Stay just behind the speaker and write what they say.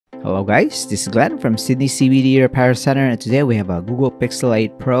Hello guys, this is Glenn from Sydney CBD Repair Center, and today we have a Google Pixel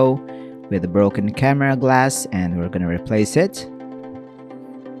 8 Pro with a broken camera glass, and we're going to replace it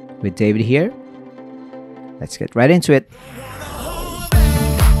with David here. Let's get right into it.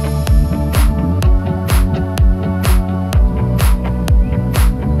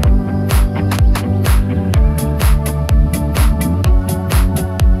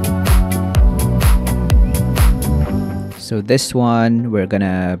 So this one, we're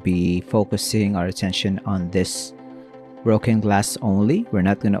gonna be focusing our attention on this broken glass only. We're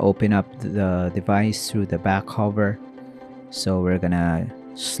not gonna open up the device through the back cover. So we're gonna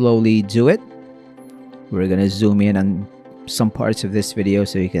slowly do it. We're gonna zoom in on some parts of this video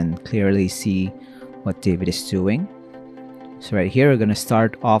so you can clearly see what David is doing. So right here, we're gonna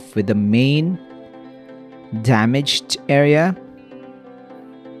start off with the main damaged area.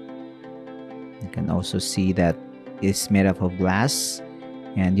 You can also see that is made up of glass,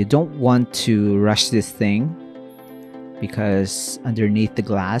 and you don't want to rush this thing because underneath the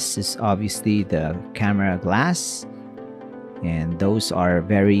glass is obviously the camera glass, and those are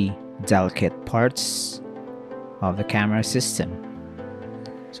very delicate parts of the camera system.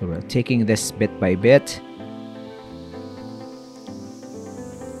 So we're taking this bit by bit.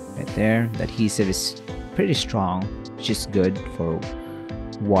 Right there, the adhesive is pretty strong, which is good for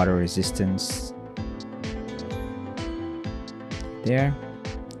water resistance. There,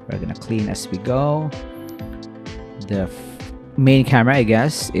 we're gonna clean as we go. The main camera, I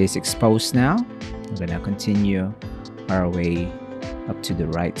guess, is exposed now. We're gonna continue our way up to the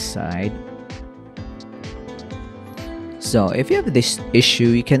right side. So if you have this issue,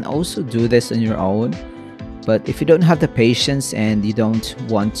 you can also do this on your own, but if you don't have the patience and you don't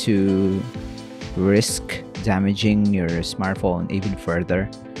want to risk damaging your smartphone even further,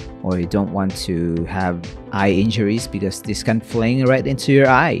 or you don't want to have eye injuries, because this can fling right into your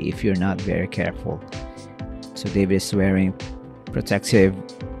eye if you're not very careful. So David is wearing protective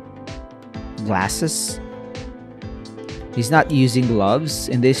glasses. He's not using gloves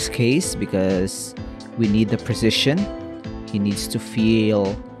in this case because we need the precision. He needs to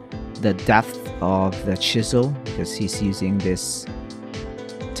feel the depth of the chisel because he's using this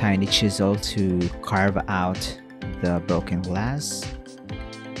tiny chisel to carve out the broken glass.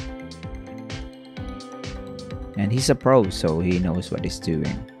 And he's a pro, so he knows what he's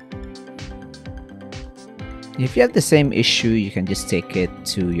doing. If you have the same issue, you can just take it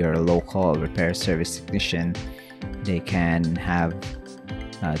to your local repair service technician. They can have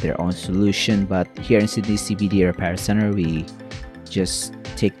their own solution, but here in Sydney CBD Repair Center, we just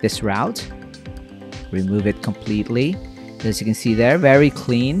take this route, remove it completely. As you can see there, very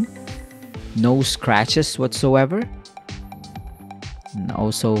clean, no scratches whatsoever. And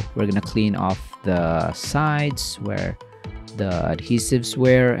also, we're gonna clean off the sides where the adhesives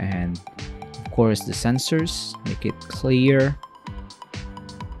were, and of course the sensors. Make it clear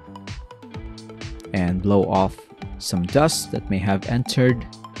and blow off some dust that may have entered.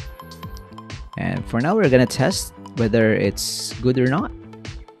 And for now, we're gonna test whether it's good or not.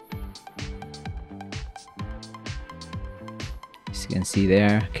 As you can see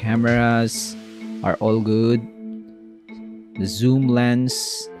there, cameras are all good. The zoom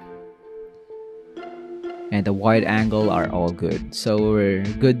lens and the wide angle are all good. So we're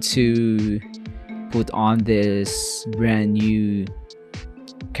good to put on this brand new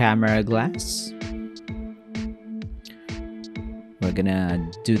camera glass. We're gonna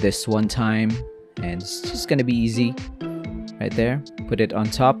do this one time, and it's just gonna be easy. Right there, put it on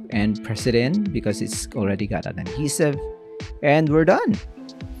top and press it in because it's already got an adhesive, and we're done.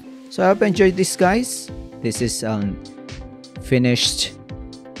 So I hope you enjoyed this, guys. This is finished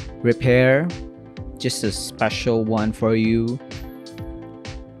repair, just a special one for you.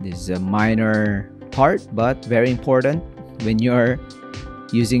 This is a minor part but very important when you're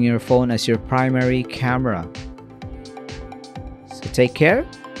using your phone as your primary camera. So take care,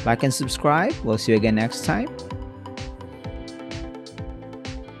 like and subscribe. We'll see you again next time.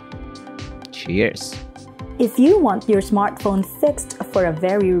 Cheers. If you want your smartphone fixed for a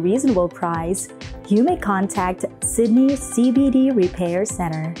very reasonable price, you may contact Sydney CBD Repair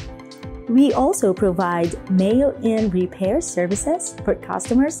Center. We also provide mail-in repair services for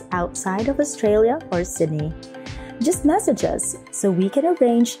customers outside of Australia or Sydney. Just message us so we can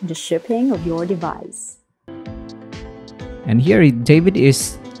arrange the shipping of your device. And here David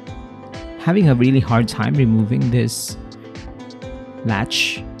is having a really hard time removing this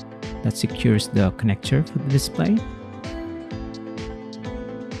latch that secures the connector for the display.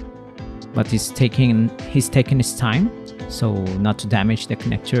 But he's taking his time so not to damage the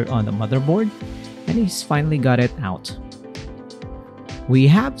connector on the motherboard, and he's finally got it out. We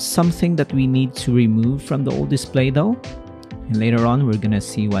have something that we need to remove from the old display though, and later on we're gonna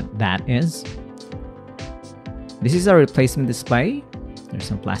see what that is. This is our replacement display. There's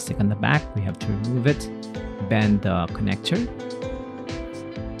some plastic on the back. We have to remove it, bend the connector,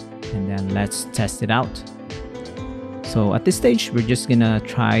 and then let's test it out. So at this stage, we're just gonna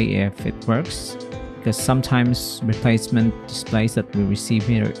try if it works, because sometimes replacement displays that we receive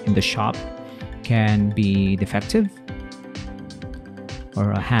here in the shop can be defective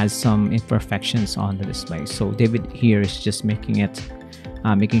or has some imperfections on the display. So David here is just making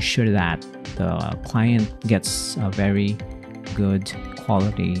sure that the client gets a very good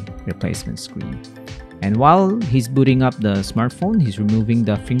quality replacement screen. And while he's booting up the smartphone, he's removing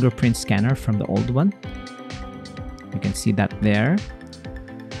the fingerprint scanner from the old one. You can see that there.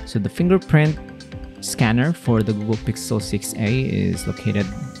 So the fingerprint scanner for the Google Pixel 6a is located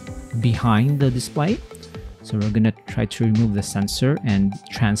behind the display. So we're gonna try to remove the sensor and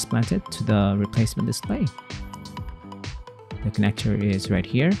transplant it to the replacement display. The connector is right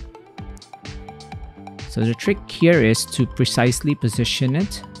here. So the trick here is to precisely position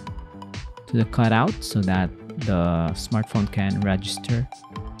it to the cutout so that the smartphone can register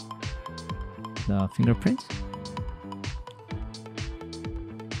the fingerprint.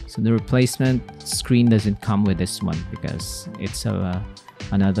 So the replacement screen doesn't come with this one because it's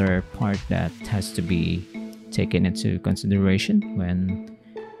another part that has to be taken into consideration when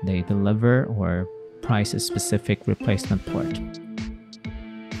they deliver or price a specific replacement port.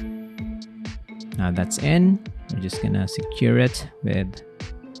 Now that's in. We're just gonna secure it with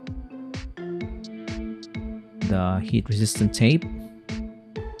the heat resistant tape,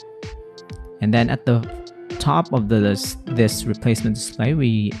 and then at the top of this replacement display,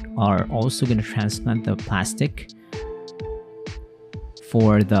 we are also going to transplant the plastic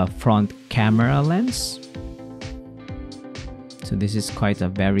for the front camera lens. So this is quite a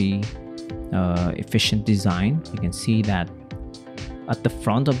very efficient design. You can see that at the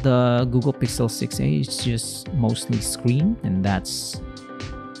front of the Google Pixel 6a, it's just mostly screen, and that's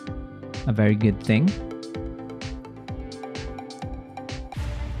a very good thing.